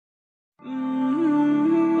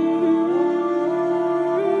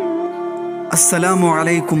അസ്സലാമു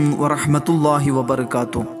അലൈക്കും വറഹ്മത്തുള്ളാഹി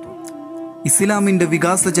വബറകാതുഹു. ഇസ്ലാമിൻ്റെ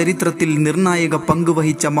വികാസ ചരിത്രത്തിൽ നിർണായക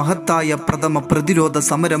പങ്കുവഹിച്ച മഹത്തായ പ്രഥമ പ്രതിരോധ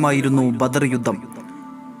സമരമായിരുന്നു ബദർ യുദ്ധം.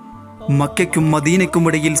 മക്കയ്ക്കും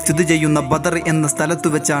മദീനയ്ക്കുമിടയിൽ സ്ഥിതി ചെയ്യുന്ന ബദർ എന്ന സ്ഥലത്തു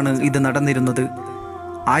വെച്ചാണ് ഇത് നടന്നിരുന്നത്.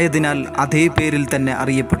 ആയതിനാൽ അതേ പേരിൽ തന്നെ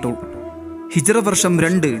അറിയപ്പെട്ടു. ഹിജ്റ വർഷം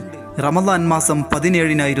 2 റമദാൻ മാസം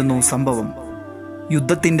 17-നായിരുന്നു സംഭവം.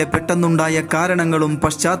 യുദ്ധത്തിൻ്റെ പെട്ടെന്നുണ്ടായ കാരണങ്ങളും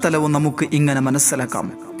പശ്ചാത്തലവും നമുക്ക് ഇങ്ങനെ മനസ്സിലാക്കാം.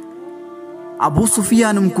 അബൂ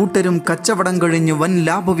സുഫിയാനും കൂട്ടരും കച്ചവടം കഴിഞ്ഞ് വൻ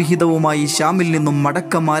ലാഭവിഹിതവുമായി ഷാമിൽ നിന്നും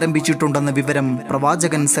മടക്കം ആരംഭിച്ചിട്ടുണ്ടെന്ന വിവരം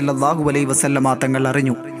പ്രവാചകൻ സല്ലല്ലാഹു അലൈഹി വസല്ലമ തങ്ങൾ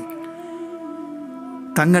അറിഞ്ഞു.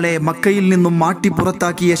 തങ്ങളെ മക്കയിൽ നിന്നും മാറ്റി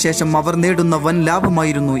പുറത്താക്കിയ ശേഷം അവർ നേടുന്ന വൻ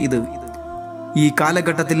ലാഭമായിരുന്നു ഇത്. ഈ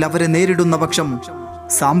കാലഘട്ടത്തിൽ അവരെ നേരിടുന്ന പക്ഷം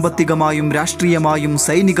സാമ്പത്തികമായും രാഷ്ട്രീയമായും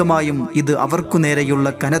സൈനികമായും ഇത് അവർക്കു നേരെയുള്ള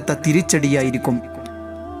കനത്ത തിരിച്ചടിയായിരിക്കും.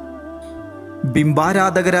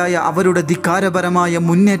 ബിംബാരാധകരായ അവരുടെ ധിക്കാരപരമായ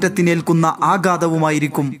മുന്നേറ്റത്തിനേൽക്കുന്ന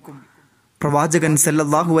ആഘാതവുമായിരിക്കും. പ്രവാചകൻ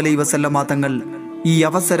സല്ലല്ലാഹു അലൈഹി വസല്ലമ തങ്ങൾ ഈ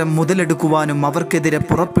അവസരം മുതലെടുക്കുവാനും അവർക്കെതിരെ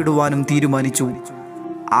പുറപ്പെടുവാനും തീരുമാനിച്ചു.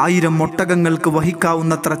 1000 ഒട്ടകങ്ങൾക്ക്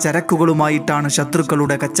വഹിക്കാവുന്നത്ര ചരക്കുകളുമായിട്ടാണ്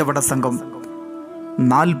ശത്രുക്കളുടെ കച്ചവട സംഘം.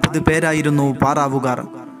 40 പേരായിരുന്നു പാറാവുകാർ.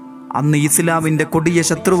 അന്ന് ഇസ്ലാമിൻ്റെ കൊടിയ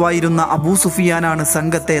ശത്രുവായിരുന്ന അബൂ സുഫിയാനാണ്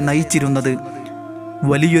സംഘത്തെ നയിച്ചിരുന്നത്.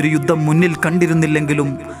 വലിയൊരു യുദ്ധം മുന്നിൽ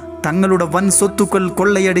കണ്ടിരുന്നില്ലെങ്കിലും തങ്ങളുടെ വൻ സ്വത്തുക്കൾ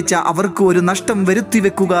കൊള്ളയടിച്ച അവർക്ക് ഒരു നഷ്ടം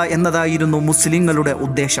വരുത്തിവെക്കുക എന്നതായിരുന്നു മുസ്ലിങ്ങളുടെ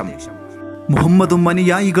ഉദ്ദേശം. മുഹമ്മദും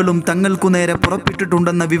അനുയായികളും തങ്ങൾക്കു നേരെ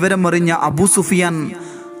പുറപ്പെട്ടിട്ടുണ്ടെന്ന വിവരമറിഞ്ഞ അബൂ സുഫിയാൻ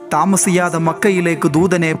താമസിയാതെ മക്കയിലേക്ക്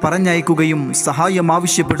ദൂതനെ പറഞ്ഞയക്കുകയും സഹായം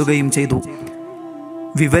ആവശ്യപ്പെടുകയും ചെയ്തു.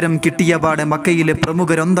 വിവരം കിട്ടിയപാടെ മക്കയിലെ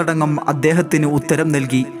പ്രമുഖരൊന്നടങ്കം അദ്ദേഹത്തിന് ഉത്തരം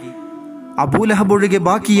നൽകി. അബൂലഹബ് ഒഴികെ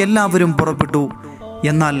ബാക്കി എല്ലാവരും പുറപ്പെട്ടു.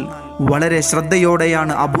 എന്നാൽ വളരെ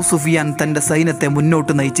ശ്രദ്ധയോടെയാണ് അബൂ സുഫിയാൻ തൻ്റെ സൈന്യത്തെ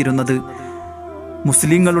മുന്നോട്ട് നയിച്ചിരുന്നത്.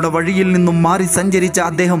 മുസ്ലിങ്ങളുടെ വഴിയിൽ നിന്നും മാറി സഞ്ചരിച്ച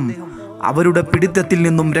അദ്ദേഹം അവരുടെ പിടിത്തത്തിൽ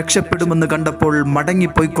നിന്നും രക്ഷപ്പെടുമെന്ന് കണ്ടപ്പോൾ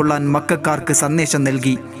മടങ്ങിപ്പോയിക്കൊള്ളാൻ മക്കക്കാർക്ക് സന്ദേശം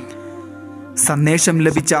നൽകി. സന്ദേശം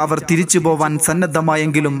ലഭിച്ച അവർ തിരിച്ചു പോവാൻ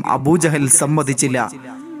സന്നദ്ധമായെങ്കിലും അബൂജഹൽ സമ്മതിച്ചില്ല.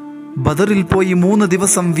 ബദറിൽ പോയി 3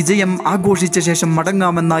 ദിവസം വിജയം ആഘോഷിച്ച ശേഷം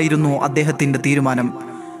മടങ്ങാമെന്നായിരുന്നു അദ്ദേഹത്തിൻ്റെ തീരുമാനം.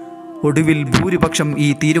 ഒടുവിൽ ഭൂരിപക്ഷം ഈ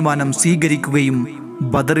തീരുമാനം സ്വീകരിക്കുകയും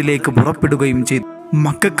ബദറിലേക്ക് പുറപ്പെടുകയും ചെയ്തു.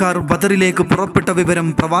 മക്കക്കാർ ബദറിലേക്ക് പുറപ്പെട്ട വിവരം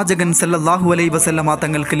പ്രവാചകൻ സല്ലല്ലാഹു അലൈഹി വസല്ലമ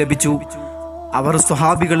തങ്ങൾക്ക് ലഭിച്ചു. അവർ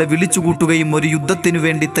സ്വഹാബികളെ വിളിച്ചുകൂട്ടുകയും ഒരു യുദ്ധത്തിനു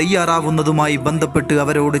വേണ്ടി തയ്യാറാവുന്നതുമായി ബന്ധപ്പെട്ട്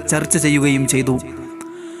അവരോട് ചർച്ച ചെയ്യുകയും ചെയ്തു.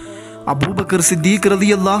 അബൂബക്കർ സിദ്ദീഖ്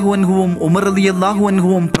റളിയല്ലാഹു അൻഹുവും ഉമർ റളിയല്ലാഹു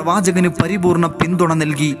അൻഹുവും പ്രവാചകന് പരിപൂർണ പിന്തുണ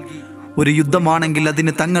നൽകി. ഒരു യുദ്ധമാണെങ്കിൽ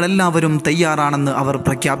അതിന് തങ്ങളെല്ലാവരും തയ്യാറാണെന്ന് അവർ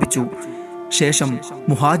പ്രഖ്യാപിച്ചു. ശേഷം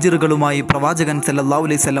മുഹാജിറുകളുമായി പ്രവാചകൻ സല്ലല്ലാഹു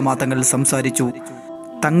അലൈഹി വസല്ലമ തങ്ങൾ സംസാരിച്ചു.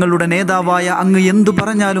 തങ്ങളുടെ നേതാവായ അങ്ങ് എന്തു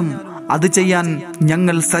പറഞ്ഞാലും അത് ചെയ്യാൻ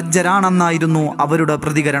ഞങ്ങൾ സജ്ജരാണെന്നായിരുന്നു അവരുടെ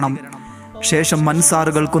പ്രതികരണം. ശേഷം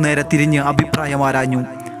അൻസാറുകൾക്കു നേരെ തിരിഞ്ഞ് അഭിപ്രായം ആരാഞ്ഞു.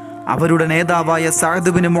 അവരുടെ നേതാവായ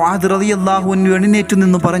സഅദ് ബിൻ മുആദ് റളിയല്ലാഹു അൻഹു എഴുന്നേറ്റു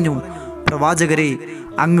നിന്ന് പറഞ്ഞു, പ്രവാചകരെ,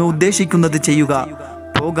 അങ്ങ് ഉദ്ദേശിക്കുന്നത് ചെയ്യുക,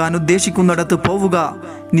 പോകാൻ ഉദ്ദേശിക്കുന്നിടത്ത് പോവുക.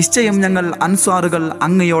 നിശ്ചയം ഞങ്ങൾ അൻസാറുകൾ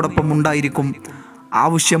അങ്ങയോടൊപ്പം ഉണ്ടായിരിക്കും.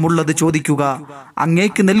 ആവശ്യമുള്ളത് ചോദിക്കുക,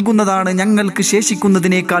 അങ്ങേക്ക് നൽകുന്നതാണ് ഞങ്ങൾക്ക്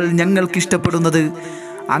ശേഷിക്കുന്നതിനേക്കാൾ ഞങ്ങൾക്ക് ഇഷ്ടപ്പെടുന്നത്.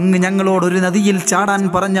 അങ്ങ് ഞങ്ങളോടൊരു നദിയിൽ ചാടാൻ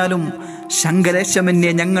പറഞ്ഞാലും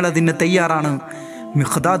ശങ്കലേശമന്യേ ഞങ്ങളതിന് തയ്യാറാണ്.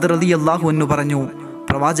 മിഖ്ദാദ് റളിയല്ലാഹു അൻഹു പറഞ്ഞു,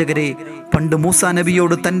 പ്രവാചകരെ, പണ്ട് മൂസാ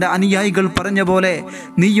നബിയോട് തൻ്റെ അനുയായികൾ പറഞ്ഞ പോലെ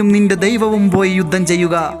നീയും നിന്റെ ദൈവവും പോയി യുദ്ധം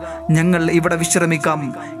ചെയ്യുക, ഞങ്ങൾ ഇവിടെ വിശ്രമിക്കാം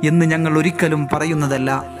എന്ന് ഞങ്ങൾ ഒരിക്കലും പറയുന്നതല്ല.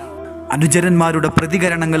 അനുചരന്മാരുടെ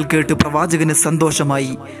പ്രതികരണങ്ങൾ കേട്ട് പ്രവാചകന്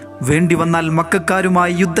സന്തോഷമായി. വേണ്ടി വന്നാൽ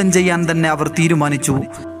മക്കക്കാരുമായി യുദ്ധം ചെയ്യാൻ തന്നെ അവർ തീരുമാനിച്ചു.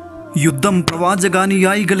 യുദ്ധം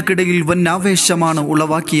പ്രവാചകാനുയായികൾക്കിടയിൽ വൻ ആവേശമാണ്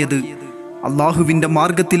ഉളവാക്കിയത്. അള്ളാഹുവിൻ്റെ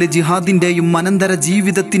മാർഗത്തിലെ ജിഹാദിൻ്റെയും അനന്തര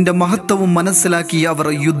ജീവിതത്തിൻ്റെ മഹത്വവും മനസ്സിലാക്കി അവർ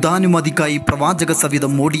യുദ്ധാനുമതിക്കായി പ്രവാചക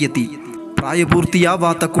സവിധം ഓടിയെത്തി.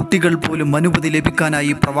 പ്രായപൂർത്തിയാവാത്ത കുട്ടികൾ പോലും അനുമതി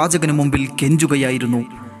ലഭിക്കാനായി പ്രവാചകന് മുമ്പിൽ കെഞ്ചുകയായിരുന്നു.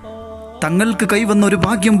 തങ്ങൾക്ക് കൈവന്ന ഒരു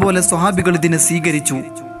ഭാഗ്യം പോലെ സ്വഹാബികൾ ഇതിനെ സ്വീകരിച്ചു.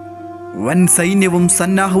 വൻ സൈന്യവും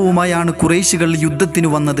സന്നാഹവുമായാണ് ഖുറൈശികൾ യുദ്ധത്തിനു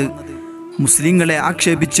വന്നത്. മുസ്ലിങ്ങളെ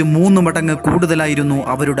ആക്ഷേപിച്ച് 3 മടങ്ങ് കൂടുതലായിരുന്നു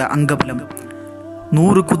അവരുടെ അംഗബലം.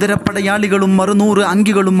 100 കുതിരപ്പടയാളികളും 600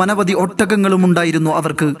 അങ്കികളും അനവധി ഒട്ടകങ്ങളും ഉണ്ടായിരുന്നു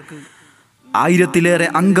അവർക്ക്. 1000-ലേറെ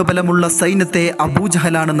അംഗബലമുള്ള സൈന്യത്തെ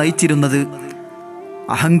അബൂജഹലാണ് നയിച്ചിരുന്നത്.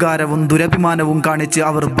 അഹങ്കാരവും ദുരഭിമാനവും കാണിച്ച്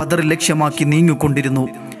അവർ ബദർ ലക്ഷ്യമാക്കി നീങ്ങിക്കൊണ്ടിരുന്നു.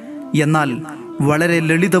 എന്നാൽ വളരെ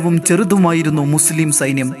ലളിതവും ചെറുതുമായിരുന്നു മുസ്ലിം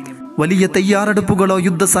സൈന്യം. വലിയ തയ്യാറെടുപ്പുകളോ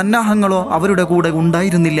യുദ്ധസന്നാഹങ്ങളോ അവരുടെ കൂടെ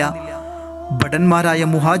ഉണ്ടായിരുന്നില്ല. ഭടന്മാരായ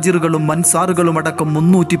മുഹാജിറുകളും അൻസാറുകളും അടക്കം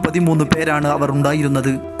 313 പേരാണ് അവർ ഉണ്ടായിരുന്നത്.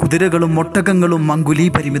 കുതിരകളും ഒട്ടകങ്ങളും അങ്കുലി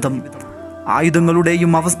പരിമിതം.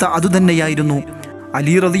 ആയുധങ്ങളുടെയും അവസ്ഥ അതുതന്നെയായിരുന്നു.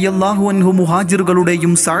 അലി റളിയല്ലാഹു അൻഹു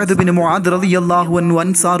മുഹാജിറുകളുടെയും സഅദ് ബിൻ മുആദ് റളിയല്ലാഹു അൻഹു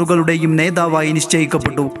അൻസാറുകളുടെയും നേതാവായി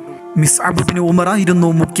നിശ്ചയിക്കപ്പെട്ടു. മിസ്അബ് ബിൻ ഉമറായിരുന്നു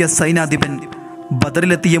മുഖ്യ സൈനാധിപൻ.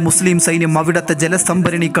 ബദറിലെത്തിയ മുസ്ലിം സൈന്യം അവിടത്തെ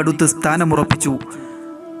ജലസംഭരണിക്കടുത്ത് സ്ഥാനമുറപ്പിച്ചു.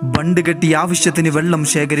 ബണ്ട് കെട്ടി ആവശ്യത്തിന് വെള്ളം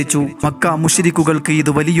ശേഖരിച്ചു. മക്ക മുശ്രിക്കുകൾക്ക്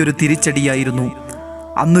ഇത് വലിയൊരു തിരിച്ചടിയായിരുന്നു.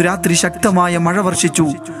 അന്നു രാത്രി ശക്തമായ മഴ വർഷിച്ചു.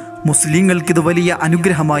 മുസ്ലിങ്ങൾക്കിത് വലിയ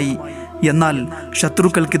അനുഗ്രഹമായി. എന്നാൽ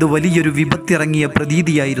ശത്രുക്കൾക്കിത് വലിയൊരു വിപത്തിറങ്ങിയ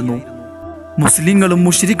പ്രതീതിയായിരുന്നു. മുസ്ലിങ്ങളും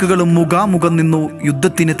മുശ്രിക്കുകളും മുഖാമുഖം നിന്നു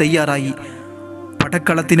യുദ്ധത്തിന് തയ്യാറായി.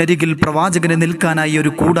 പടക്കളത്തിനരികിൽ പ്രവാചകന് നിൽക്കാനായി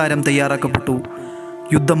ഒരു കൂടാരം തയ്യാറാക്കപ്പെട്ടു.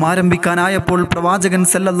 യുദ്ധം ആരംഭിക്കാനായപ്പോൾ പ്രവാചകൻ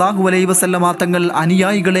സല്ലല്ലാഹു അലൈഹി വസല്ലമ തങ്ങൾ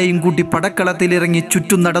അനുയായികളെയും കൂട്ടി പടക്കളത്തിലിറങ്ങി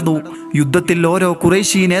ചുറ്റും നടന്നു. യുദ്ധത്തിൽ ഓരോ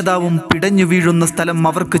ഖുറൈശി നേതാവും പിടഞ്ഞു വീഴുന്ന സ്ഥലം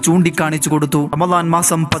അവർക്ക് ചൂണ്ടിക്കാണിച്ചു കൊടുത്തു. റമദാൻ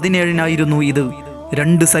മാസം 17-നായിരുന്നു ഇത്.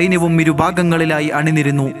 2 സൈന്യവും ഇരുഭാഗങ്ങളിലായി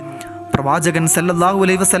അണിനിരുന്നു. പ്രവാചകൻ സല്ലല്ലാഹു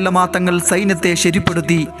അലൈഹി വസല്ലമ തങ്ങൾ സൈന്യത്തെ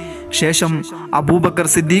ശരിപ്പെടുത്തി. ശേഷം അബൂബക്കർ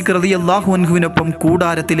സിദ്ദീഖ് റളിയല്ലാഹു അൻഹുവിനൊപ്പം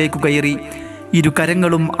കൂടാരത്തിലേക്ക് കയറി. ഇരു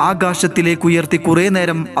കരങ്ങളും ആകാശത്തിലേക്ക് ഉയർത്തി കുറേ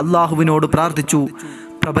നേരം അള്ളാഹുവിനോട് പ്രാർത്ഥിച്ചു.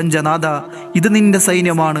 പ്രപഞ്ചനാഥ, ഇത് നിന്റെ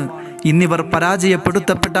സൈന്യമാണ്. ഇന്നിവർ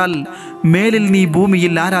പരാജയപ്പെടുത്തപ്പെട്ടാൽ മേലിൽ നീ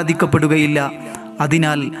ഭൂമിയിൽ ആരാധിക്കപ്പെടുകയില്ല.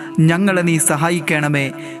 അതിനാൽ ഞങ്ങളെ നീ സഹായിക്കണമേ.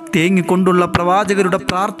 തേങ്ങിക്കൊണ്ടുള്ള പ്രവാചകരുടെ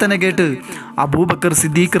പ്രാർത്ഥന കേട്ട് അബൂബക്കർ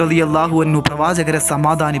സിദ്ദീഖ് റളിയല്ലാഹു അൻഹു പ്രവാചകരെ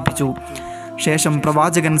സമാധാനിപ്പിച്ചു. ശേഷം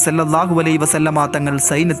പ്രവാചകൻ സല്ലല്ലാഹു അലൈഹി വസല്ലമ തങ്ങൾ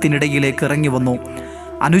സൈന്യത്തിനിടയിലേക്ക് ഇറങ്ങി വന്നു.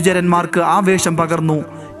 അനുചരന്മാർക്ക് ആവേശം പകർന്നു.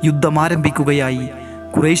 യുദ്ധം ആരംഭിക്കുകയായി.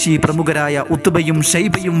 ഖുറൈശി പ്രമുഖരായ ഉത്ബയും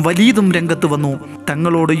ഷൈബയും വലീദും രംഗത്ത് വന്നു.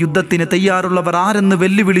 തങ്ങളോട് യുദ്ധത്തിന് തയ്യാറുള്ളവർ ആരെന്ന്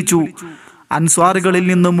വെല്ലുവിളിച്ചു. അൻസ്വാറുകളിൽ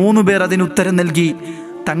നിന്ന് 3 പേർ അതിനുത്തരം നൽകി.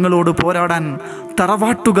 തങ്ങളോട് പോരാടാൻ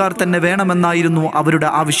തറവാട്ടുകാർ തന്നെ വേണമെന്നായിരുന്നു അവരുടെ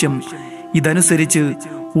ആവശ്യം. ഇതനുസരിച്ച്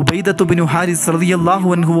ഉബൈദത്ത് ബിൻ ഹാരിസ് റളിയല്ലാഹു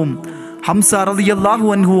അൻഹുവും ഹംസ റളിയല്ലാഹു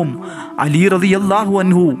അൻഹുവും അലി റളിയല്ലാഹു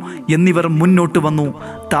അൻഹു എന്നിവർ മുന്നോട്ട് വന്നു.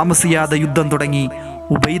 താമസിയാതെ യുദ്ധം തുടങ്ങി.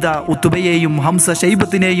 ഉബൈദ ഉത്ബയെയും ഹംസ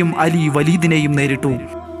ഷൈബത്തിനെയും അലി വലീദിനെയും നേരിട്ടു.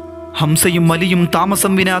 ഹംസയും അലിയും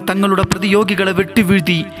താമസം വിന തങ്ങളുടെ പ്രതിയോഗികളെ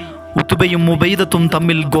വെട്ടിവീഴ്ത്തി. ഉത്ബയും ഉബൈദത്തും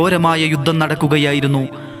തമ്മിൽ ഘോരമായ യുദ്ധം നടക്കുകയായിരുന്നു.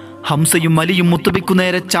 ഹംസയും അലിയും ഉത്ബയ്ക്കു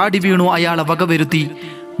നേരെ ചാടി വീണു. അയാളെ വകവരുത്തി.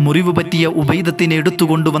 മുറിവ് പറ്റിയ ഉബൈദത്തിനെ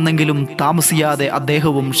എടുത്തുകൊണ്ടുവന്നെങ്കിലും താമസിയാതെ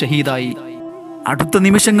അദ്ദേഹവും ഷഹീദായി. അടുത്ത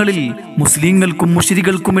നിമിഷങ്ങളിൽ മുസ്ലിങ്ങൾക്കും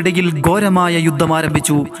മുശ്രികൾക്കുമിടയിൽ ഘോരമായ യുദ്ധം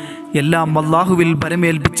ആരംഭിച്ചു. എല്ലാം അല്ലാഹുവിൽ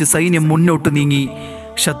ഭരമേൽപ്പിച്ച് സൈന്യം മുന്നോട്ട് നീങ്ങി.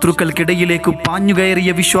 ശത്രുക്കൾക്കിടയിലേക്ക് പാഞ്ഞുകയറിയ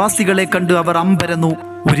വിശ്വാസികളെ കണ്ട് അവർ അമ്പരന്നു.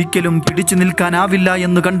 ഒരിക്കലും പിടിച്ചു നിൽക്കാനാവില്ല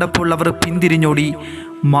എന്ന് കണ്ടപ്പോൾ അവർ പിന്തിരിഞ്ഞോടി.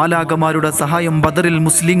 മാലാകമാരുടെ സഹായം ബദറിൽ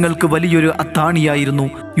മുസ്ലിങ്ങൾക്ക് വലിയൊരു അത്താണിയായിരുന്നു.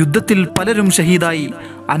 യുദ്ധത്തിൽ പലരും ഷഹീദായി.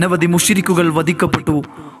 അനവധി മുശ്രിക്കുകൾ വധിക്കപ്പെട്ടു.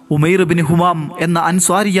 ഉമൈർ ബിൻ ഹുമാം എന്ന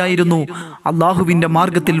അൻസ്വാരിയായിരുന്നു അള്ളാഹുവിന്റെ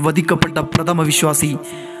മാർഗത്തിൽ വധിക്കപ്പെട്ട പ്രഥമ വിശ്വാസി.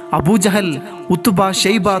 അബൂജഹൽ, ഉത്ബ,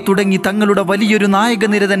 ഷൈബ തുടങ്ങി തങ്ങളുടെ വലിയൊരു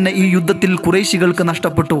നായകനിര തന്നെ ഈ യുദ്ധത്തിൽ ഖുറൈശികൾക്ക്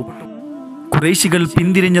നഷ്ടപ്പെട്ടു. ഖുറൈശികൾ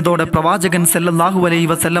പിന്തിരിഞ്ഞതോടെ പ്രവാചകൻ സല്ലല്ലാഹു അലൈഹി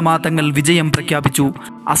വസല്ലമ തങ്ങൾ വിജയം പ്രഖ്യാപിച്ചു.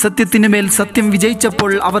 അസത്യത്തിനു മേൽ സത്യം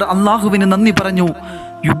വിജയിച്ചപ്പോൾ അവർ അള്ളാഹുവിന് നന്ദി പറഞ്ഞു.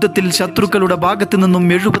 യുദ്ധത്തിൽ ശത്രുക്കളുടെ ഭാഗത്തു നിന്നും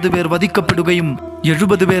 70 പേർ വധിക്കപ്പെടുകയും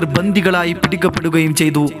 70 പേർ ബന്ദികളായി പിടിക്കപ്പെടുകയും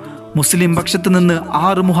ചെയ്തു. മുസ്ലിം പക്ഷത്തു നിന്ന്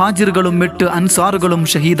 6 മുഹാജിറുകളും 8 അൻസാറുകളും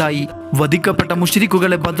ഷഹീദായി. വധിക്കപ്പെട്ട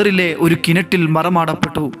മുശ്രിക്കുകളെ ബദറിലെ ഒരു കിണറ്റിൽ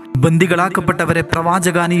മറമാടപ്പെട്ടു. ബന്ദികളാക്കപ്പെട്ടവരെ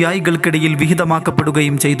പ്രവാചകാനുയായികൾക്കിടയിൽ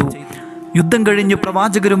വിഹിതമാക്കപ്പെടുകയും ചെയ്തു. യുദ്ധം കഴിഞ്ഞ്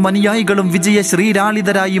പ്രവാചകരും അനുയായികളും വിജയ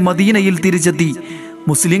ശ്രീരാളിതരായി മദീനയിൽ തിരിച്ചെത്തി.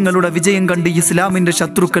 മുസ്ലിങ്ങളുടെ വിജയം കണ്ട് ഇസ്ലാമിന്റെ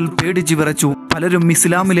ശത്രുക്കൾ പേടിച്ചു വിറച്ചു. പലരും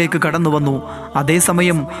ഇസ്ലാമിലേക്ക് കടന്നു വന്നു.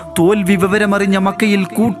 അതേസമയം തോൽവി വിവരമറിഞ്ഞ മക്കയിൽ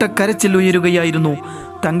കൂട്ടക്കരച്ചിൽ ഉയരുകയായിരുന്നു.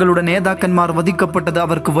 തങ്ങളുടെ നേതാക്കന്മാർ വധിക്കപ്പെട്ടത്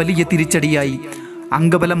അവർക്ക് വലിയ തിരിച്ചടിയായി.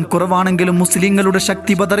 അംഗബലം കുറവാണെങ്കിലും മുസ്ലിങ്ങളുടെ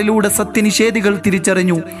ശക്തി ബദറിലൂടെ സത്യനിഷേധികൾ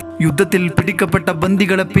തിരിച്ചറിഞ്ഞു. യുദ്ധത്തിൽ പിടിക്കപ്പെട്ട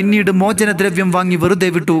ബന്ദികളെ പിന്നീട് മോചനദ്രവ്യം വാങ്ങി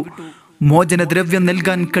വെറുതെ വിട്ടു. മോചനദ്രവ്യം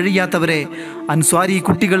നൽകാൻ കഴിയാത്തവരെ അൻസ്വാരി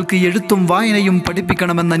കുട്ടികൾക്ക് എഴുത്തും വായനയും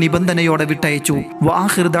പഠിപ്പിക്കണമെന്ന നിബന്ധനയോടെ വിട്ടയച്ചു.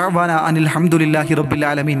 വആഖിർ ദഅവാന അനിൽ ഹംദുലില്ലാഹി റബ്ബിൽ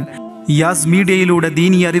ആലമീൻ. യാസ് മീഡിയയിലൂടെ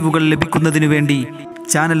ദീനീ അറിവുകൾ ലഭിക്കുന്നതിനു വേണ്ടി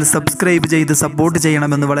ചാനൽ സബ്സ്ക്രൈബ് ചെയ്ത് സപ്പോർട്ട്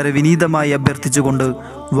ചെയ്യണമെന്ന് വളരെ വിനീതമായി അഭ്യർത്ഥിച്ചുകൊണ്ട്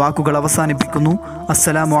വാക്കുകൾ അവസാനിപ്പിക്കുന്നു.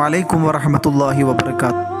 അസ്സലാമു അലൈക്കും വറഹ്മത്തുള്ളാഹി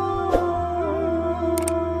വബറകാതുഹു.